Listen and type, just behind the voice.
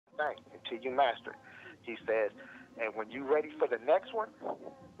thing until you master it. He says, and when you ready for the next one,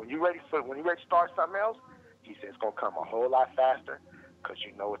 when you ready to start something else, he says it's gonna come a whole lot faster because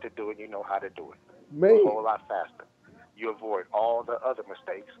you know what to do and you know how to do it. Man. A whole lot faster. You avoid all the other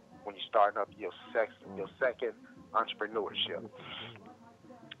mistakes when you're starting up your second entrepreneurship.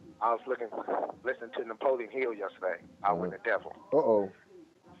 I was listening to Napoleon Hill yesterday. I win the devil. Uh-oh.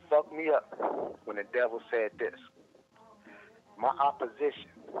 Fucked me up when the devil said this. My opposition,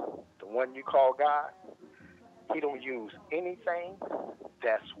 the one you call God, he don't use anything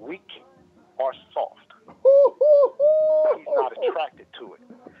that's weak or soft. He's not attracted to it.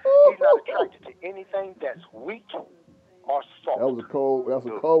 He's not attracted to anything that's weak or soft. That's a cold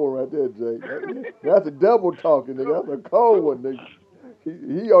one right there, Jay. That's a devil talking, nigga. That's a cold one, nigga.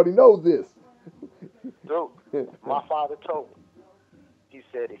 He already knows this. Dude, my father told me. He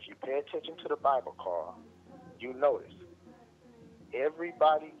said, if you pay attention to the Bible, Carl, you notice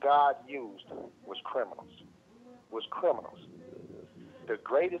everybody God used was criminals. The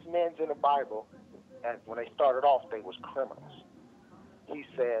greatest men in the Bible, and when they started off, they was criminals. He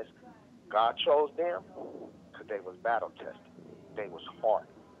says God chose them because they was battle tested. They was hard.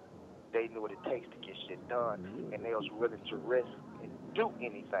 They knew what it takes to get shit done, and they was willing to risk and do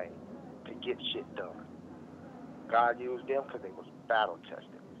anything to get shit done. God used them because they was battle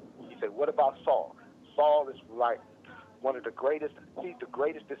tested. He said, what about Saul? Saul is like one of the greatest, he's the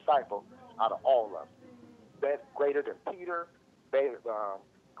greatest disciple out of all of them. Greater than Peter,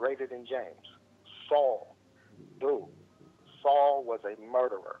 greater than James. Saul, dude, Saul was a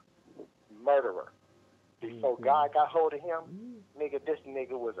murderer. Before God got hold of him, nigga, this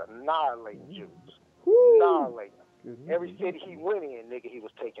nigga was annihilating Jews. Annihilating them. Every city he went in, nigga, he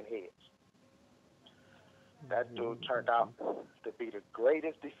was taking heads. That dude turned out to be the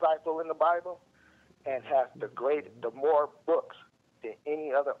greatest disciple in the Bible and has the more books than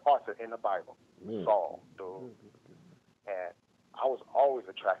any other author in the Bible. Saul, dude. And I was always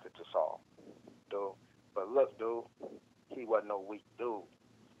attracted to Saul, dude. But look, dude, he wasn't no weak dude.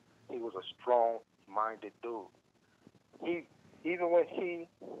 He was a strong-minded dude. Even when he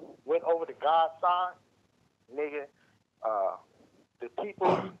went over to God's side, nigga, the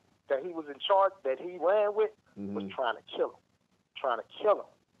people that he was in charge, that he ran with, was trying to kill him.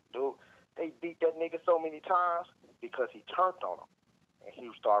 Dude, they beat that nigga so many times because he turned on them. And he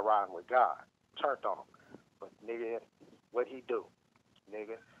started riding with God. Turned on him. But nigga, what'd he do?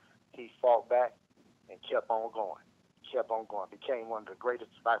 Nigga, he fought back and kept on going. Became one of the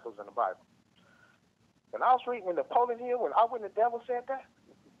greatest disciples in the Bible. When I was reading Napoleon Hill, when the devil said that,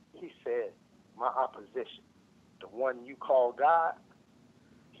 he said, my opposition, the one you call God,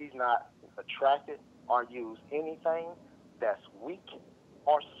 he's not attracted or use anything that's weak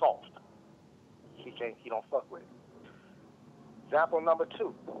or soft. He don't fuck with it. Example number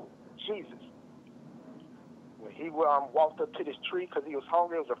 2, Jesus. When he walked up to this tree because he was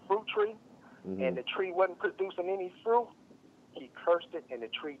hungry, it was a fruit tree, and the tree wasn't producing any fruit, he cursed it and the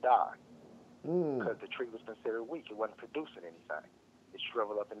tree died. Because the tree was considered weak. It wasn't producing anything. It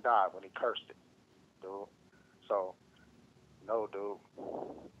shriveled up and died when he cursed it, dude. So, no, dude.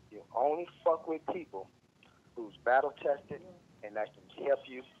 You only fuck with people who's battle tested and that can help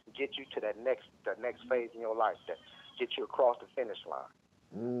you get you to the next phase in your life, that get you across the finish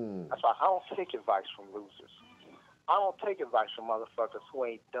line. That's why I don't take advice from losers. I don't take advice from motherfuckers who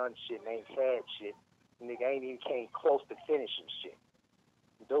ain't done shit and ain't had shit. Nigga ain't even came close to finishing shit.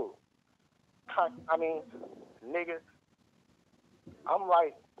 Dude. I mean, nigga, I'm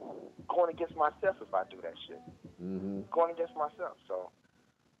like going against myself if I do that shit. Going against myself. So,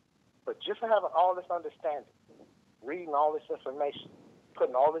 but just having all this understanding, reading all this information,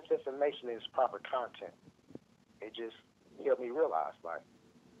 putting all this information in its proper content, it just helped me realize, like,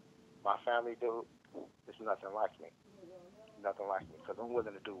 my family, dude, is nothing like me. Nothing like me, because I'm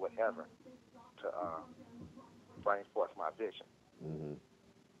willing to do whatever to bring forth my vision.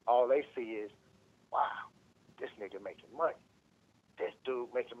 All they see is, wow, this nigga making money. This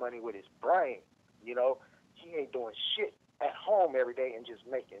dude making money with his brain. You know, he ain't doing shit at home every day and just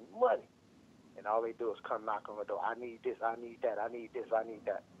making money. And all they do is come knock on the door. I need this, I need that, I need this, I need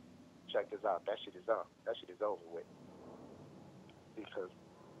that. Check this out. That shit is on. That shit is over with. Because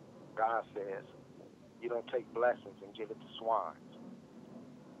God says, you don't take blessings and give it to swines.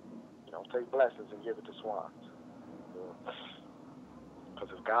 You don't take blessings and give it to swines.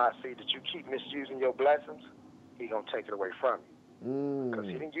 Because if God sees that you keep misusing your blessings, He gonna take it away from you. Because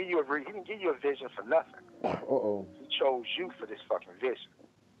He didn't give you a vision for nothing. He chose you for this fucking vision.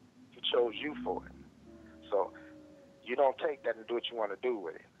 He chose you for it. So you don't take that and do what you want to do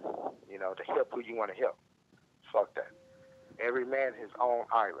with it. You know, to help who you want to help. Fuck that. Every man his own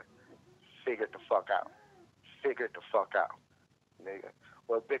island. Figure it the fuck out. Figure it the fuck out, nigga.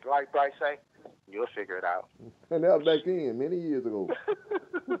 What Big Light Bright say? You'll figure it out. And that was back then, many years ago.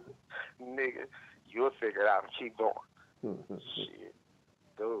 Nigga, you'll figure it out and keep going. Shit.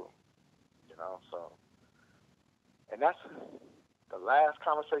 Dude. You know, so. And that's the last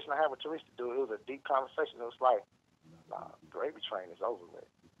conversation I had with Teresa, dude. It was a deep conversation. It was like, gravy train is over with.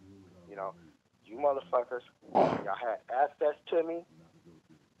 You know, you motherfuckers, when y'all had access to me,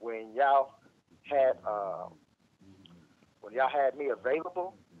 when y'all had me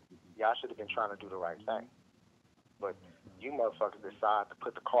available, y'all should have been trying to do the right thing. But you motherfuckers decide to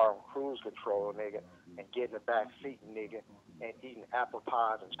put the car on cruise control, nigga, and get in the back seat, nigga, and eating apple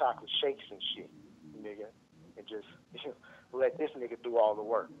pies and chocolate shakes and shit, nigga, and just let this nigga do all the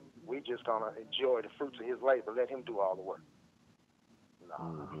work. We just gonna enjoy the fruits of his labor. Let him do all the work.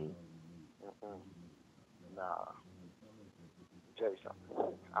 Nah. Nah. Tell you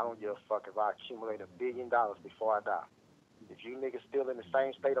something. I don't give a fuck if I accumulate $1 billion before I die. If you niggas still in the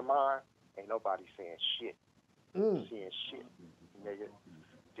same state of mind, ain't nobody saying shit. Seeing shit, nigga.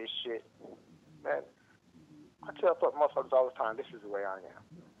 This shit, man. I tell motherfuckers all the time, this is the way I am.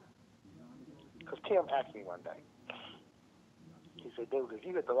 Because Tim asked me one day. He said, dude, if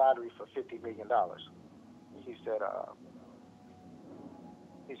you hit the lottery for $50 million, he said,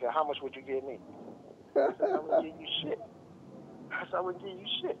 how much would you give me? I said, I would give you shit. I said, I would give you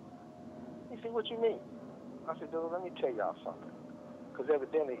shit. He said, what you mean? I said, dude, let me tell y'all something. Because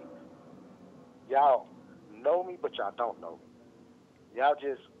evidently, y'all know me, but y'all don't know me. Y'all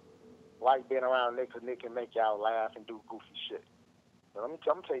just like being around Nick because Nick can make y'all laugh and do goofy shit. But I'm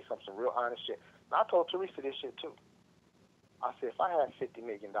gonna tell you some real honest shit. And I told Teresa this shit too. I said, if I had $50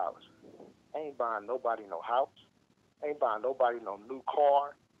 million, I ain't buying nobody no house, ain't buying nobody no new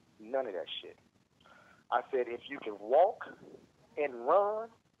car, none of that shit. I said, if you can walk and run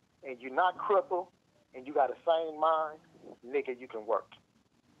and you're not crippled and you got a sane mind, nigga, you can work.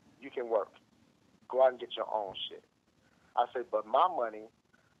 You can work. Go out and get your own shit. I said, but my money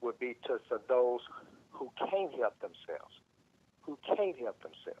would be to those who can't help themselves, who can't help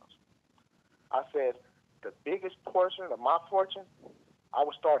themselves. I said, the biggest portion of my fortune, I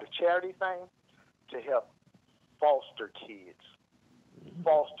would start a charity thing to help foster kids,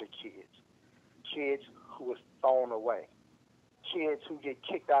 kids who was thrown away, kids who get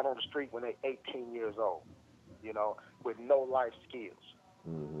kicked out on the street when they're 18 years old, you know, with no life skills.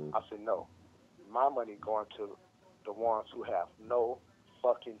 I said, no, my money going to the ones who have no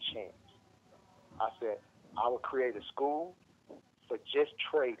fucking chance. I said, I would create a school for just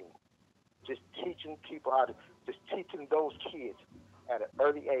trading, just teaching people just teaching those kids at an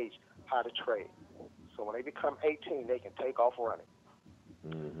early age how to trade. So when they become 18, they can take off running.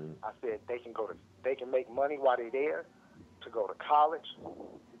 I said they can make money while they're there, to go to college,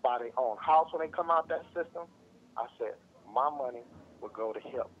 buy their own house when they come out that system. I said my money would go to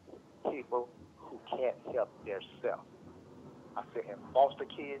help people who can't help themselves. I said, and foster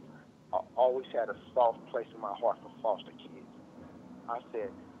kids, I always had a soft place in my heart for foster kids. I said,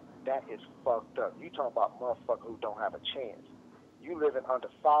 that is fucked up. You talking about motherfuckers who don't have a chance. You living under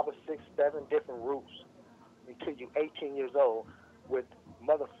 5 or 6, 7 different roofs until you 18 years old with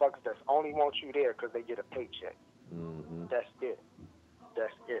motherfuckers that only want you there because they get a paycheck. That's it.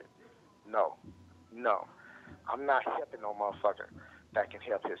 That's it. No. I'm not helping no motherfucker that can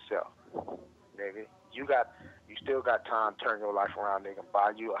help himself. Nigga, you still got time to turn your life around, nigga.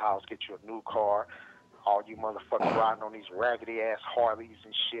 Buy you a house, get you a new car. All you motherfuckers riding on these raggedy ass Harleys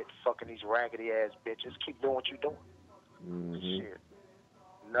and shit, fucking these raggedy ass bitches. Keep doing what you doing. Shit.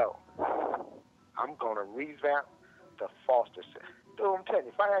 No. I'm gonna revamp the foster system. Dude, I'm telling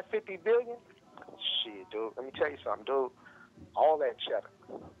you, if I had 50 billion, shit, dude, let me tell you something, dude. All that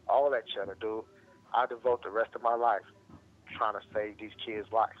cheddar, dude, I devote the rest of my life trying to save these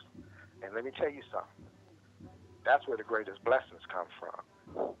kids' lives. And let me tell you something. That's where the greatest blessings come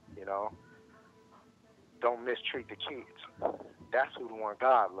from, you know. Don't mistreat the kids. That's who the one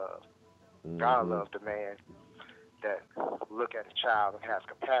God loves. God loves the man that look at a child and has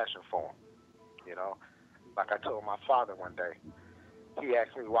compassion for him, you know. Like I told my father one day, he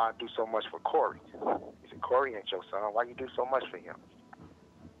asked me why I do so much for Corey. He said, Corey ain't your son. Why you do so much for him?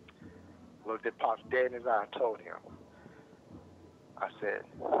 Looked at Pop's dead in his eye and told him, I said,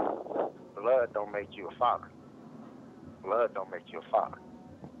 blood don't make you a father. Blood don't make you a father.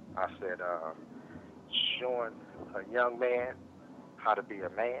 I said, showing a young man how to be a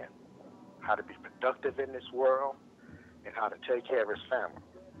man, how to be productive in this world, and how to take care of his family.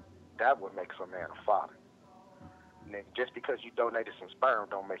 That would make some man a father. Nigga, just because you donated some sperm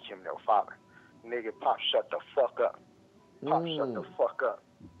don't make him no father. Nigga, Pop, shut the fuck up. Pop shut the fuck up,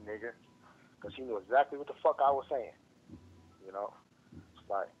 nigga. Because he knew exactly what the fuck I was saying. You know? It's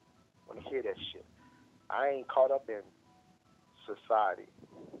like, when you hear that shit, I ain't caught up in society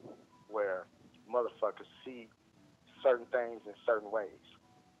where motherfuckers see certain things in certain ways,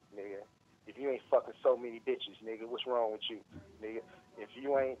 nigga. If you ain't fucking so many bitches, nigga, what's wrong with you, nigga? If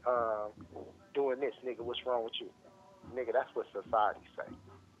you ain't doing this, nigga, what's wrong with you? Nigga, that's what society say.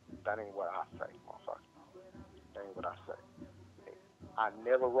 That ain't what I say, motherfucker. That ain't what I say. I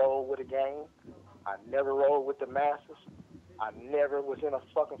never rolled with a gang. I never rolled with the masses. I never was in a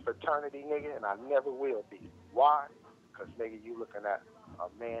fucking fraternity, nigga, and I never will be. Why? Because, nigga, you looking at a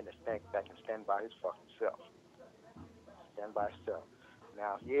man that can stand by his fucking self. Stand by himself.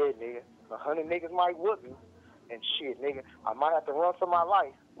 Now, yeah, nigga, 100 niggas might whoop me, and shit, nigga, I might have to run for my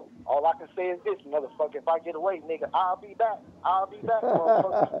life. All I can say is this, motherfucker, if I get away, nigga, I'll be back. I'll be back,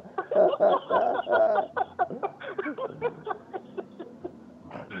 motherfucker.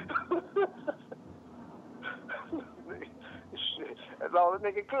 Shit, that's all a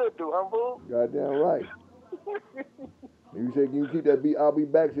nigga could do, huh, boo? Goddamn right. You say you keep that I'll be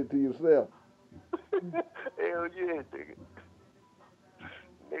back shit to yourself. Hell yeah, nigga.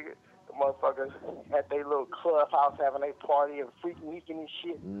 Nigga, the motherfuckers at their little clubhouse having a party and freaking weekend and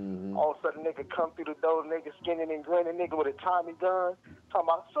shit. Mm-hmm. All of a sudden, nigga come through the door, nigga skinning and grinning, nigga with a Tommy gun, talking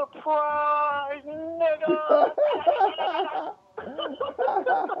about surprise, nigga.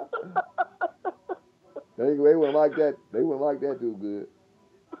 They wouldn't like that. They wouldn't like that too good.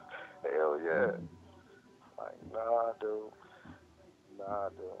 Hell yeah. Like, nah, dude.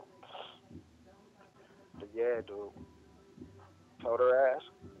 But yeah, dude. Told her ass,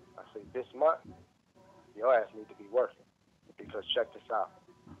 I said, this month, your ass need to be working. Because check this out.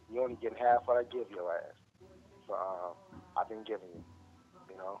 You only getting half what I give your ass. So, I've been giving you.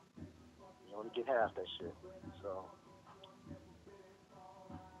 You know? You only get half that shit. So,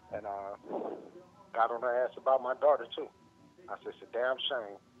 and got on her ass about my daughter, too. I said, it's a damn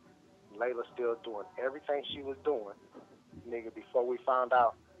shame. Layla still doing everything she was doing, nigga, before we found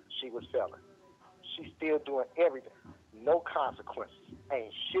out she was failing. She's still doing everything. No consequences.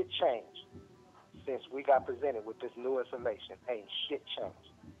 Ain't shit changed since we got presented with this new information. Ain't shit changed.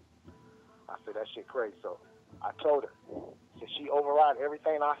 I said, that shit crazy. So I told her, since she override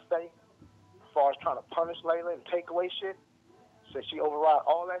everything I say, as far as trying to punish Layla and take away shit, since she override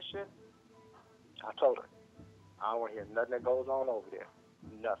all that shit, I told her, I don't want to hear nothing that goes on over there.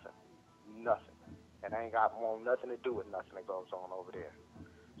 Nothing. And I ain't got nothing to do with nothing that goes on over there.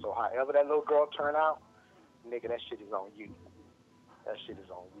 So however that little girl turn out, nigga, that shit is on you. That shit is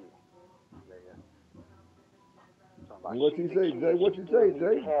on you. Nigga. What you say, Jay? What you say,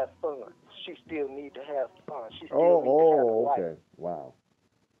 Jay? She still need to have fun. She still need to have fun. She still need to have a life. Okay. Wow.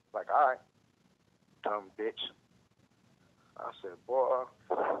 Like, all right, dumb bitch. I said, boy,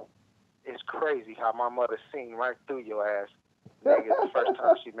 it's crazy how my mother seen right through your ass, nigga, the first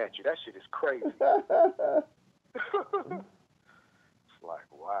time she met you. That shit is crazy. It's like,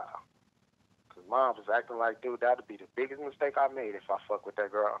 wow. Because mom was acting like, dude, that'd be the biggest mistake I made if I fuck with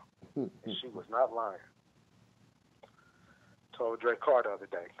that girl. And she was not lying. Told Dre Carr the other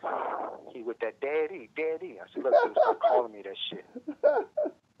day. He with that daddy. I said, look, dude, stop calling me that shit.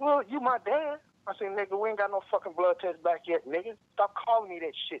 Well, you my dad. I said, nigga, we ain't got no fucking blood test back yet, nigga. Stop calling me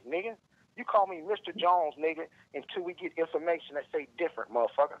that shit, nigga. You call me Mr. Jones, nigga, until we get information that say different,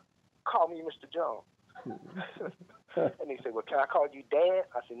 motherfucker. Call me Mr. Jones. And he said, well, can I call you Dad?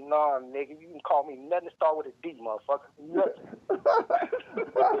 I said, nah, nigga, you can call me nothing to start with a D, motherfucker. Nothing.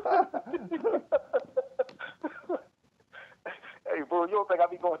 Hey, bro, you don't think I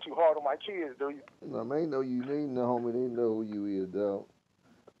be going too hard on my kids, do you? No, man, ain't no you, ain't no homie, they know who you is, dog.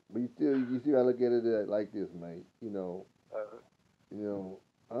 But you still gotta look at it like this, man. You know,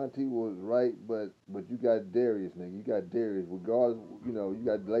 Auntie was right, but you got Darius, nigga. You got Darius. Regardless, you know, you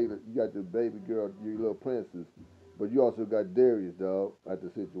got later, you got the baby girl, your little princess, but you also got Darius, dog, at the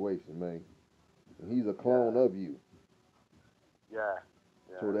situation, man. And he's a clone of you. Yeah.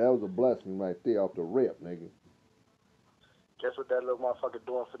 So that was a blessing right there off the rip, nigga. Guess what that little motherfucker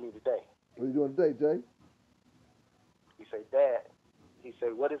doing for me today? What you doing today, Jay? He said, Dad, he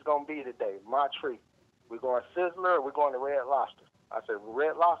said, what is going to be today? My treat. We going Sizzler or we going to Red Lobster? I said,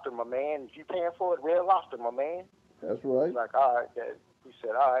 Red Lobster, my man. If you paying for it, Red Lobster, my man. That's right. He's like, all right, Dad. He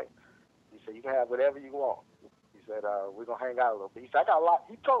said, all right. He said, you can have whatever you want. He said, we're going to hang out a little bit. He said, I got a lot.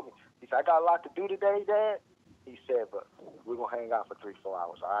 He told me. He said, I got a lot to do today, Dad. He said, but we're going to hang out for 3-4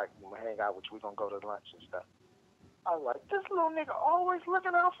 hours. All right, we're going to hang out with you. We're going to go to lunch and stuff. I was like, this little nigga always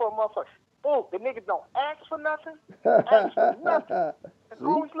looking out for a motherfucker. Boom, the nigga don't ask for nothing. Ask for nothing. He's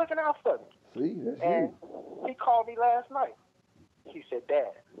always looking out for me. See, that's And you. he called me last night. He said,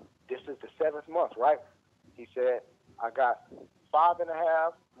 Dad, this is the 7th month, right? He said, I got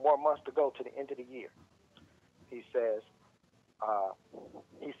 5.5 more months to go to the end of the year. He says, uh,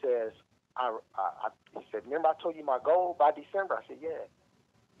 he says, he said, remember I told you my goal by December? I said, yeah.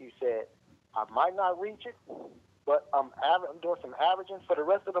 He said, I might not reach it, but I'm doing some averaging for the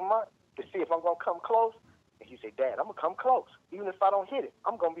rest of the month to see if I'm going to come close. And he said, Dad, I'm going to come close. Even if I don't hit it,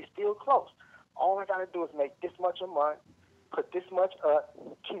 I'm going to be still close. All I got to do is make this much a month, put this much up,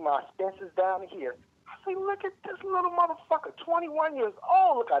 keep my expenses down here. I say, look at this little motherfucker, 21 years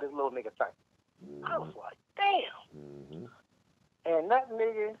old. Look at this little nigga thing. I was like, damn. And that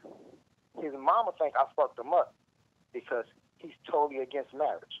nigga, his mama think I fucked him up because he's totally against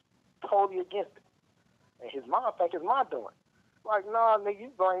marriage. Totally against it. And his mom think it's my doing. Like, nah, nigga,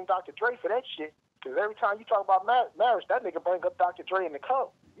 you blame Dr. Dre for that shit. Because every time you talk about marriage, that nigga bring up Dr. Dre in the code.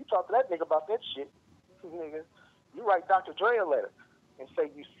 You talk to that nigga about that shit, nigga, you write Dr. Dre a letter and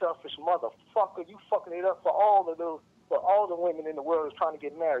say, you selfish motherfucker, you fucking it up for all the women in the world that's trying to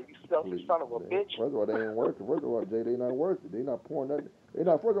get married. You selfish son of a bitch. First of all, they ain't working. First of all, Jay, they not worth it. They not pouring nothing.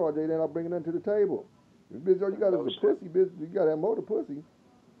 First of all, Jay, they not bringing nothing to the table. Bitch, all you got is a pussy, bitch. You got to have more than pussy.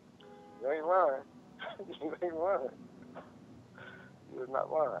 You ain't lying. You ain't lying. You're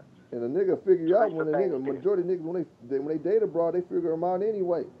not lying. And a nigga figure out when majority of niggas when they date abroad, they figure them out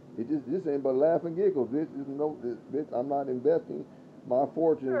anyway. This ain't but laughing giggles, bitch. Bitch, I'm not investing my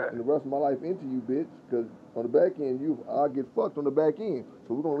fortune and the rest of my life into you, bitch. Because on the back end, I'll get fucked on the back end.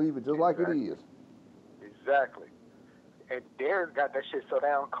 So we're gonna leave it just like it is. Exactly. And Darren got that shit so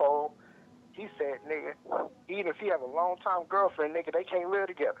down cold. He said, nigga, even if he have a long-time girlfriend, nigga, they can't live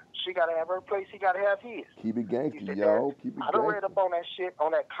together. She got to have her place. He got to have his. Keep it gangster, yo. Keep it gangster. I done read up on that shit,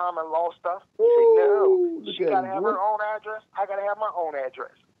 on that common law stuff. He said, no, she got to have her own address. I got to have my own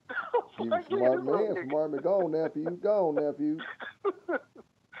address. Like, smart man. Smart man. Go on, nephew. Go on, nephew.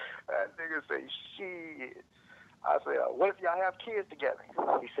 That nigga say, shit. I said, what if y'all have kids together?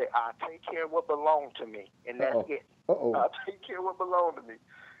 He said, I'll take care of what belongs to me, and that's it. I'll take care of what belongs to me.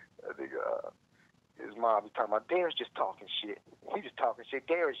 I think his mom was talking about Darren's just talking shit. He just talking shit.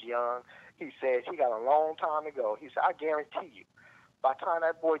 Darren's young. He says he got a long time to go. He said, I guarantee you, by the time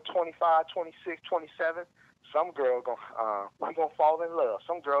that boy 25, 26, 27, some girl he gonna fall in love.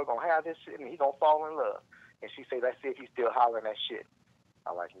 Some girl gonna have this shit and he gonna fall in love. And she say, let's see if he's still hollering that shit.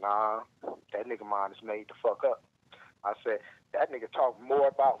 I'm like, nah, that nigga mind is made to fuck up. I said, that nigga talk more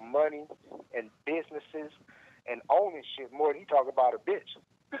about money and businesses and owning shit more than he talk about a bitch.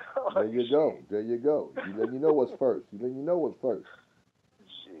 There you go. There you go. You let you know what's first. You know what's first.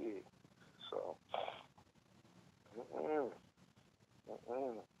 Shit. So,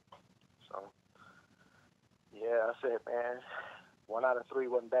 So, yeah, I said, man, 1 out of 3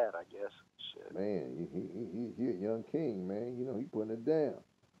 wasn't bad, I guess. Shit. Man, he a young king, man. You know, he putting it down.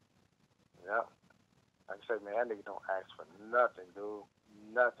 Yeah. Like I said, man, that nigga don't ask for nothing, dude.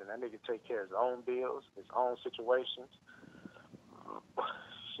 Nothing. That nigga take care of his own bills, his own situations.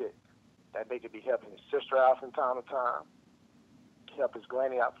 Shit. That nigga be helping his sister out from time to time. Help his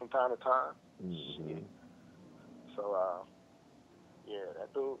granny out from time to time. Shit. So, yeah,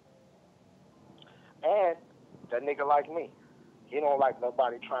 that dude. And that nigga like me. He don't like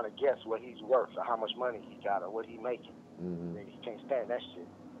nobody trying to guess what he's worth or how much money he got or what he making. Nigga, he can't stand that shit.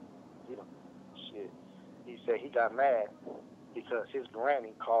 You know, shit. He said he got mad because his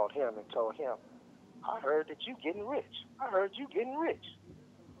granny called him and told him, I heard that you getting rich. I heard you getting rich.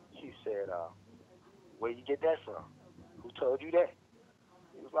 He said, where you get that from? Who told you that?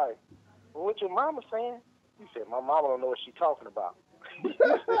 He was like, well, what your mama saying? He said, my mama don't know what she talking about. They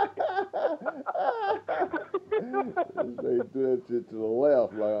do that shit to the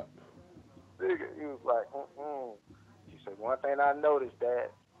left, like. He was like, He said, one thing I noticed, Dad,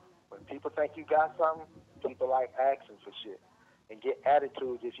 when people think you got something, people like asking for shit and get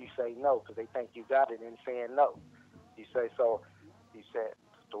attitudes if you say no because they think you got it and saying no. He said,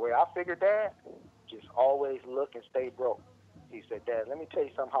 the way I figured that, just always look and stay broke. He said, Dad, let me tell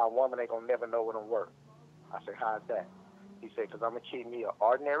you something how a woman ain't going to never know what I'm worth. I said, how's that? He said, because I'm going to keep me an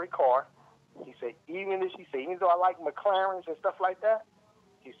ordinary car. He said, even though I like McLarens and stuff like that,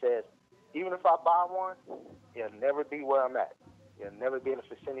 he says, even if I buy one, it'll never be where I'm at. It'll never be in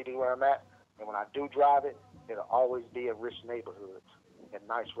the vicinity where I'm at. And when I do drive it, it'll always be in rich neighborhoods and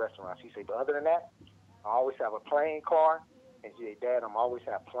nice restaurants. He said, but other than that, I always have a plain car. And he said, Dad, I'm always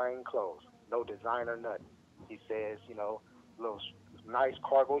have plain clothes, no designer, nothing. He says, little nice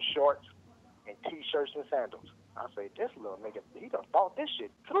cargo shorts and T-shirts and sandals. I say, this little nigga, he done thought this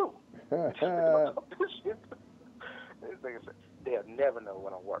shit through. This nigga said, they'll never know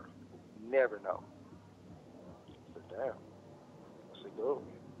what I'm worth. never know. I said, damn. I said, go.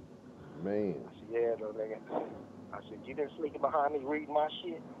 Man. I said, yeah, though, nigga. I said, you been sneaking behind me reading my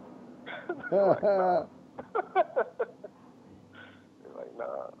shit? Like, nah. Like,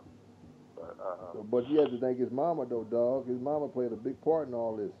 nah. But you have to thank his mama, though, dog. His mama played a big part in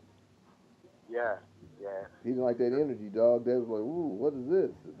all this. Yeah. He didn't like that energy, dog. That was like, ooh, what is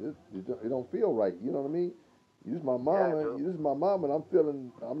this? It don't feel right. You know what I mean? This is my mama. Yeah, This is my mama, and I'm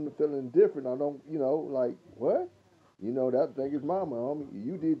feeling different. I don't, like what? That thing is mama, homie.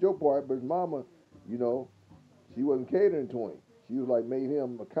 You did your part, but his mama, she wasn't catering to him. She was like made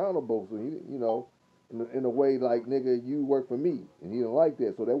him accountable. So he, in a way like nigga, you work for me, and he didn't like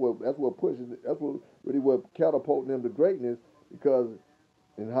that. So that's what pushes. That's what catapulting him to greatness because.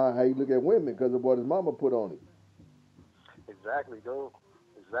 And how you look at women because of what his mama put on him. Exactly, dude.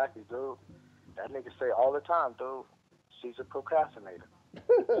 That nigga say all the time, dude, she's a procrastinator.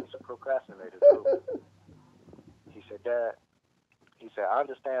 She's a procrastinator, dude. He said, Dad, I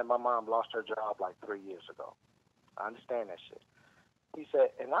understand my mom lost her job like 3 years ago. I understand that shit. He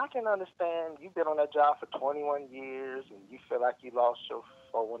said, and I can understand you've been on that job for 21 years and you feel like you lost your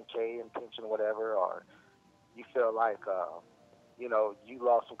 401k and pension or whatever, or you feel like, you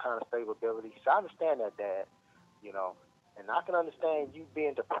lost some kind of stability. So I understand that, Dad, and I can understand you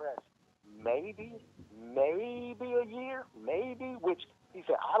being depressed. Maybe a year, which he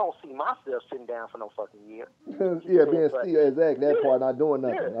said, I don't see myself sitting down for no fucking year. Exactly. That part, not doing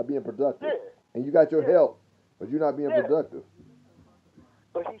nothing, not being productive. Yeah. And you got your help, but you're not being productive.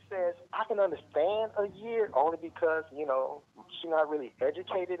 But he says, I can understand a year only because, she's not really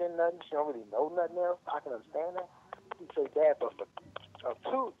educated in nothing. She don't really know nothing else. I can understand that. He said, Dad, but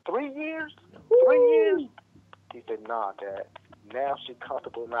for 3 years? 3 years? He said, nah, Dad. Now she's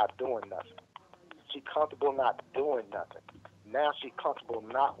comfortable not doing nothing. She's comfortable not doing nothing. Now she's comfortable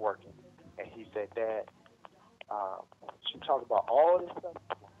not working. And he said, Dad, she talked about all this stuff.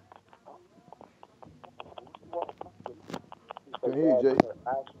 He said, Dad, her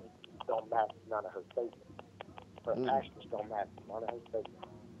actions don't match none of her statements. Her actions don't match none of her statements.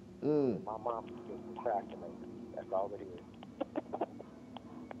 My mom is just procrastinating. That's all it is.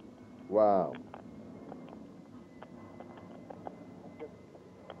 Wow.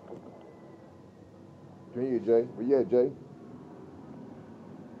 Can you, Jay? But yeah, Jay.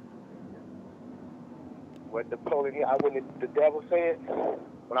 What the devil said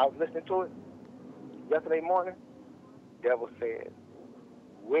when I was listening to it yesterday morning, the devil said,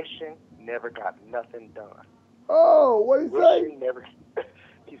 wishing never got nothing done. Oh, what did he say?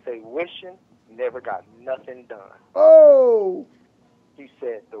 He said, wishing never got nothing done. Oh. He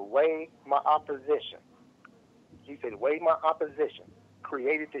said, the way my opposition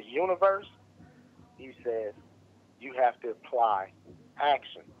created this universe, he says, you have to apply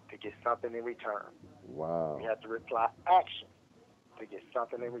action to get something in return. Wow. You have to apply action to get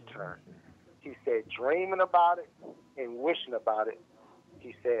something in return. He said, dreaming about it and wishing about it,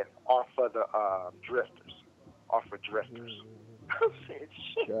 he said, are for the drifters. Are for drifters. I said,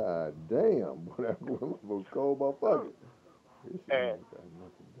 shit. God damn. That was cold motherfucker. And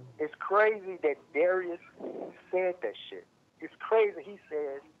it's crazy that Darius said that shit. It's crazy. He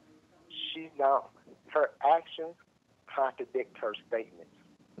says her actions contradict her statements.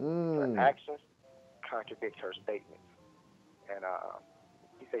 Her actions contradict her statements. And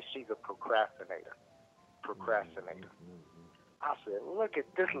he says she's a procrastinator. I said, look at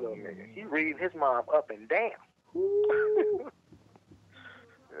this little nigga. He reads his mom up and down.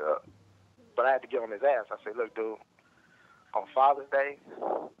 Yeah. But I had to get on his ass. I said, look, dude, on Father's Day,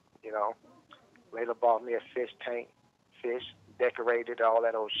 Layla bought me a fish tank, fish, decorated, all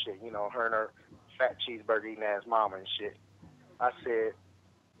that old shit. Her and her fat cheeseburger eating ass mama and shit. I said,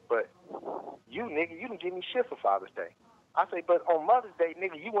 but you, nigga, you didn't give me shit for Father's Day. I said, but on Mother's Day,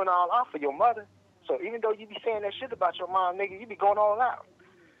 nigga, you went all out for your mother. So even though you be saying that shit about your mom, nigga, you be going all out.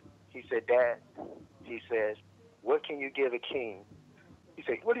 He said, Dad, he says, what can you give a king? He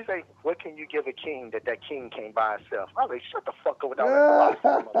said, what do you say? What can you give a king that king can't buy himself? I was like, shut the fuck up with all that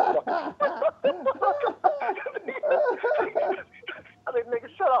philosophy, motherfucker. I said, nigga,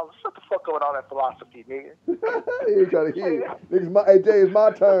 shut the fuck up with all that philosophy, nigga. He ain't trying to hear it. Niggas, hey, Jay, it's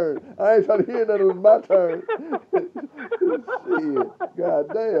my turn. I ain't trying to hear that. It was my turn. Shit. God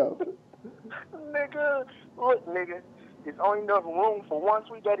damn. Nigga, look, nigga. There's only enough room for one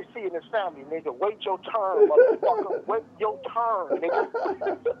sweet daddy C in his family, nigga. Wait your turn, motherfucker. Wait your turn, nigga.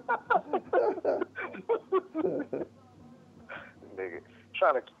 Nigga,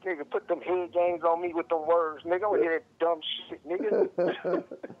 trying to put them head games on me with them words, nigga. I want to hear that dumb shit, nigga.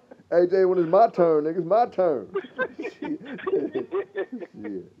 Hey, Jay, when it's my turn, nigga, it's my turn.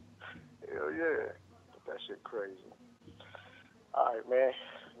 Shit. yeah. That shit crazy. All right, man.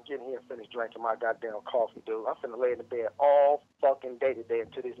 I'm getting here and finish drinking my goddamn coffee, dude. I'm finna lay in the bed all fucking day today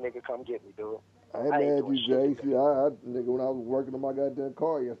until this nigga come get me, dude. I ain't mad at you, Jay. See, nigga, when I was working on my goddamn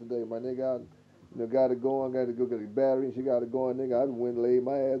car yesterday, my nigga, got it going, got to go get the battery, and she got it going, nigga. I just went and laid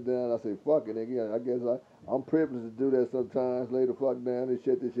my ass down. I said, fuck it, nigga. I guess I'm privileged to do that sometimes. Lay the fuck down and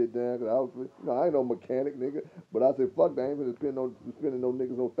shut this shit down. Cause I ain't no mechanic, nigga. But I said, fuck that. I ain't finna spending no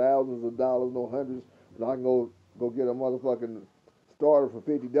niggas no thousands of dollars, no hundreds. And I can go get a motherfucking starter for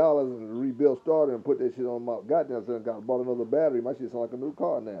 $50 and a rebuilt starter and put that shit on my goddamn son. Got bought another battery. My shit sound like a new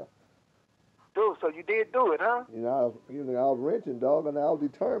car now. Dude, so you did do it, huh? I was wrenching, dog, and I was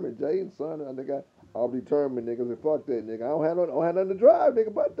determined, Jay and son. I was determined, nigga. I said, fuck that, nigga. I don't have nothing to drive,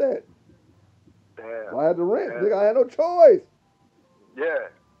 nigga, but that. Damn. So I had to wrench, nigga. I had no choice. Yeah.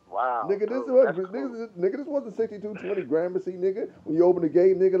 Wow. Nigga, dude, this wasn't 6220 Gramercy, nigga. When you open the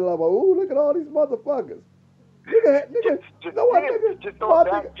gate, nigga, like, ooh, look at all these motherfuckers. Nigga,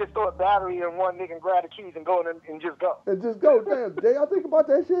 just throw a battery in one nigga and grab the keys and go and just go. And just go. Damn, Jay, I think about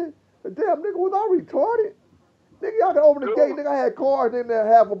that shit. Damn, nigga, was I retarded? Nigga, y'all can open the gate. Nigga, I had cars in there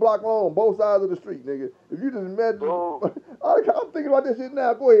half a block long, both sides of the street, nigga. If you just imagine. I'm thinking about this shit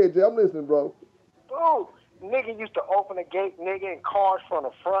now. Go ahead, Jay. I'm listening, bro. Dude, nigga used to open the gate, nigga, and cars from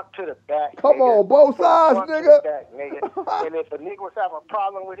the front to the back. Come on, both sides, nigga. Back, nigga. And if a nigga was having a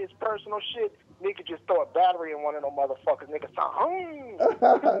problem with his personal shit, nigga just throw a battery in one of them motherfuckers. Nigga,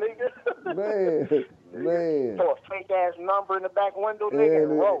 nigga. Man. Throw a fake ass number in the back window, nigga,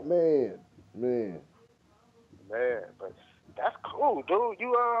 and roll. Man. But that's cool, dude.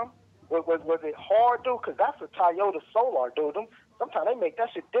 You was it hard, dude? Cause that's a Toyota Solar, dude. Sometimes they make that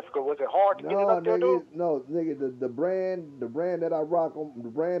shit difficult. Was it hard to get it up there, dude? No, nigga. The brand that I rock,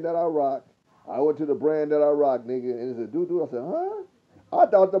 I went to the brand that I rock, nigga, and it said, dude. I said, huh? I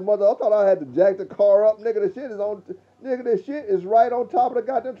thought I had to jack the car up, nigga. The shit is right on top of the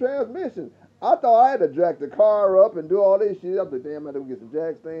goddamn transmission. I thought I had to jack the car up and do all this shit. I was like, damn, I had to get some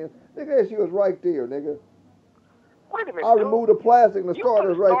jack stands. Nigga, that shit was right there, nigga. Wait a minute, I removed the plastic and the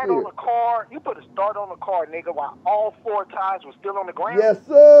starter's right there. You put a start on the car, nigga, while all four tires were still on the ground? Yes,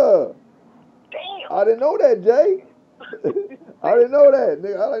 sir. Damn. I didn't know that, Jay. I didn't know that,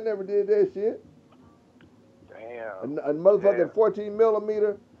 nigga. I never did that shit. Damn. A motherfucking 14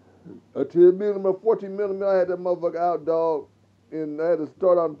 millimeter, a 10 millimeter, 14 millimeter. I had that motherfucker out, dog, and I had to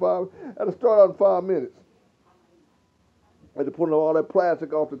start on 5 minutes. I had to put all that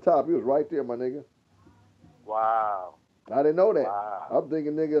plastic off the top. It was right there, my nigga. Wow. I didn't know that. Wow. I'm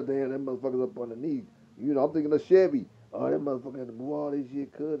thinking, nigga, damn, that motherfucker's up underneath. You know, I'm thinking of Chevy. Oh, that motherfucker had to move all this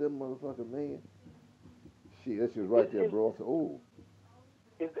shit, cuz that motherfucker, man. Shit, that shit was right there, bro. I said, oh.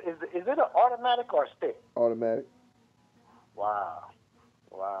 Is it an automatic or a stick? Automatic. Wow.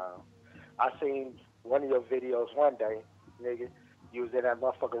 I seen one of your videos one day, nigga. You was in that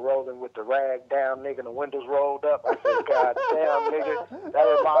motherfucker rolling with the rag down, nigga, and the windows rolled up. I said, God damn, nigga. That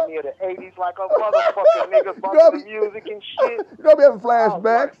remind me of the 80s like a motherfucker, nigga, bumping the music and shit. You know, be having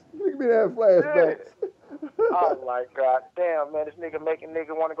flashbacks. You be having flashbacks. Yeah. I was like, God damn, man, this nigga making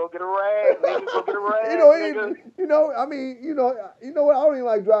nigga want to go get a rag. Nigga, go get a rag, nigga. I mean, you know what? I don't even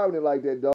like driving it like that, dog.